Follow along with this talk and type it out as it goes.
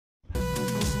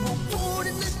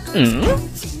嗯。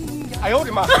哎呦我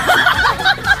的妈！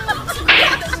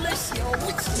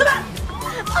吃饭。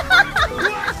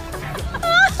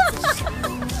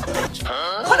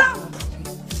快点！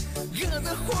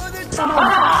上班。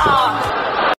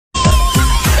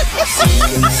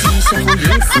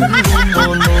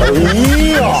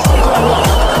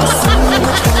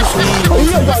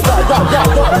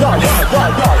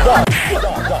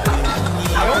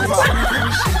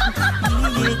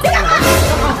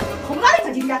从哪里才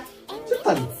进的？这笨。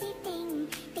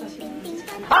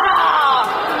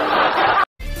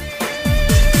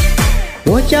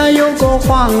我家有个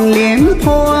黄脸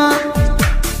婆啊，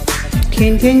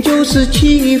天天就是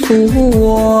欺负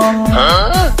我，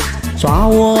抓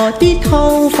我的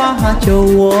头发，揪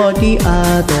我的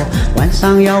耳朵，晚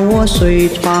上要我睡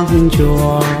床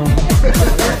角。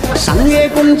上月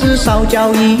工资少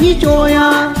交一角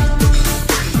呀，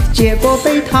结果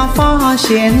被他发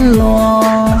现了，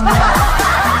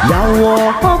要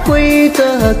我跪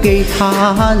着给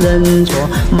他认错，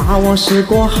骂我是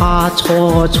个哈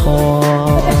戳戳。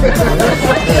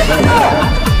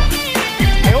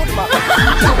哎呦我的妈！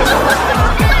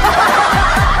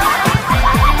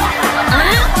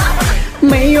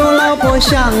没有老婆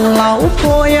想老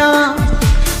婆呀，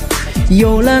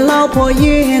有了老婆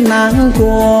也难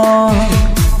过。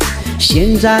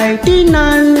现在的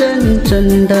男人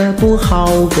真的不好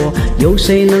过，有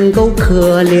谁能够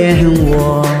可怜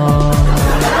我？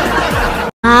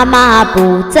妈妈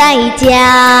不在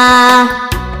家，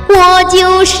我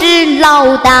就是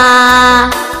老大，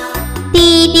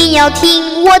弟弟要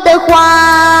听我的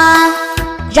话，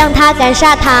让他干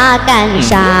啥他干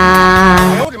啥。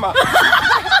哎呦我的妈！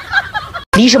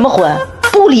离什么婚？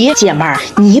不离，姐妹儿，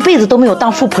你一辈子都没有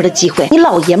当富婆的机会，你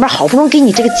老爷们儿好不容易给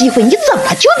你这个机会，你怎么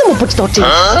就那么不知道珍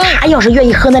惜？他要是愿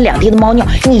意喝那2滴的猫尿，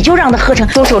你就让他喝成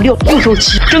左手6右手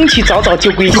7，争取早早就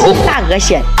归西。大额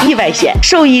险、意外险，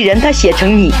受益人他写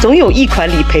成你，总有一款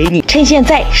理赔你。趁现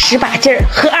在10把劲儿，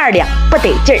喝2两不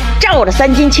得劲儿，照着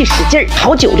3斤去使劲儿，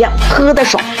好酒量，喝得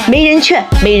爽，没人劝，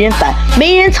没人烦，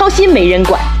没人操心，没人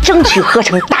管，争取喝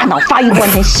成大脑发育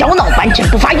完全，小脑完全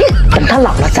不发育。等他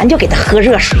老了，咱就给他喝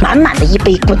热水，满满的一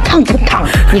杯，滚烫滚烫。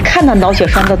你看那脑血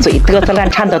栓的嘴，嘚瑟烂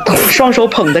颤的腿，双手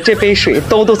捧着这杯水，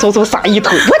兜兜嗖嗖撒一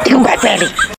腿，我的个乖乖嘞！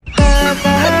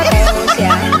哎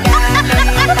呀！